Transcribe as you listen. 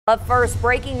Up first,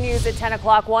 breaking news at 10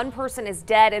 o'clock. One person is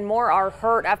dead and more are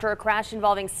hurt after a crash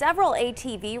involving several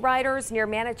ATV riders near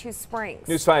Manitou Springs.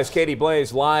 News 5's Katie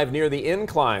Blaze live near the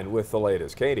incline with the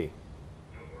latest. Katie.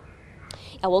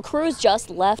 Well, crews just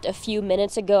left a few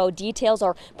minutes ago. Details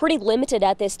are pretty limited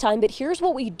at this time, but here's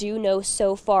what we do know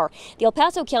so far. The El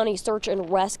Paso County Search and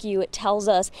Rescue tells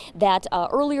us that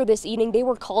earlier this evening they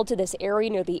were called to this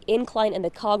area near the incline and the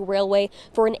Cog Railway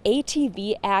for an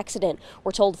ATV accident.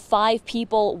 We're told 5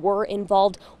 people were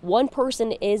involved. 1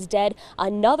 person is dead.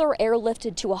 Another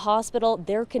airlifted to a hospital.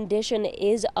 Their condition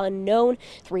is unknown.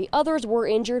 3 others were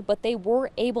injured, but they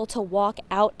were able to walk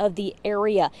out of the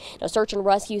area. Now, Search and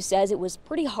Rescue says it was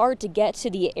pretty hard to get to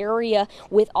the area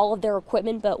with all of their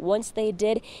equipment, but once they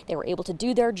did, they were able to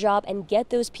do their job and get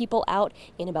those people out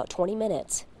in about 20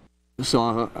 minutes.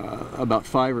 Saw about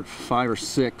five or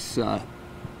six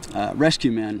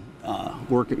rescue men,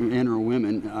 men or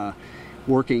women,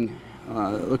 working.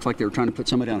 Looks like they were trying to put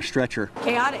somebody on a stretcher.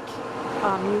 Chaotic.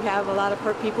 You have a lot of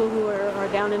hurt people who are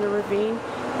down in the ravine.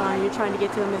 You're trying to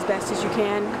get to them as best as you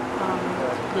can.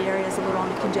 The area is a little on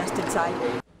the congested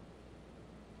side.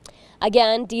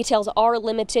 Again, details are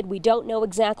limited. We don't know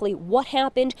exactly what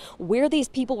happened, where these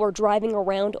people were driving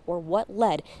around, or what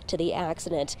led to the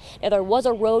accident. Now, there was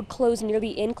a road closed near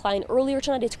the incline earlier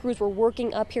tonight as crews were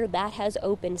working up here. That has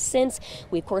opened since.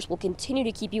 We, of course, will continue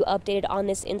to keep you updated on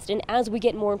this incident as we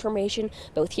get more information,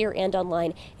 both here and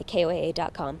online at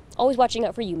KOAA.com. Always watching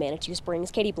out for you, Manitou Springs.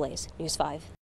 Katie Blaze, News 5.